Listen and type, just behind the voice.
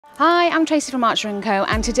Hi, I'm Tracy from Archer & Co,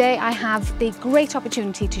 and today I have the great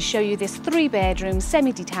opportunity to show you this 3-bedroom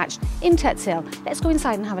semi-detached in Tuthill. Let's go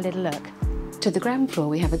inside and have a little look. To the ground floor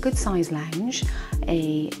we have a good sized lounge,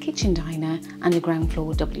 a kitchen diner and a ground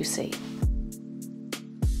floor WC.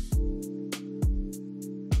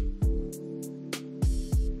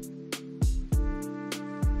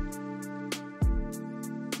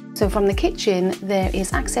 So from the kitchen there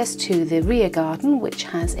is access to the rear garden, which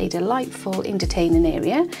has a delightful entertaining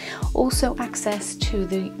area, also access to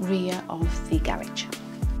the rear of the garage.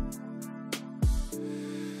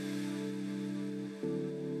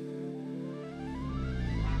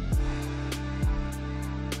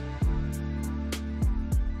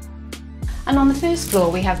 And on the first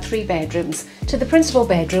floor we have 3 bedrooms. To the principal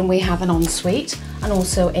bedroom we have an ensuite and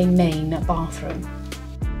also a main bathroom.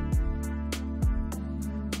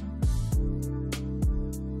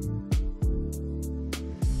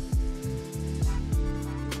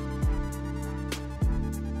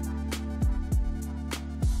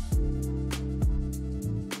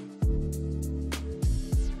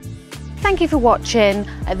 Thank you for watching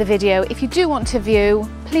the video. If you do want to view,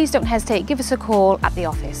 please don't hesitate, give us a call at the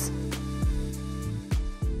office.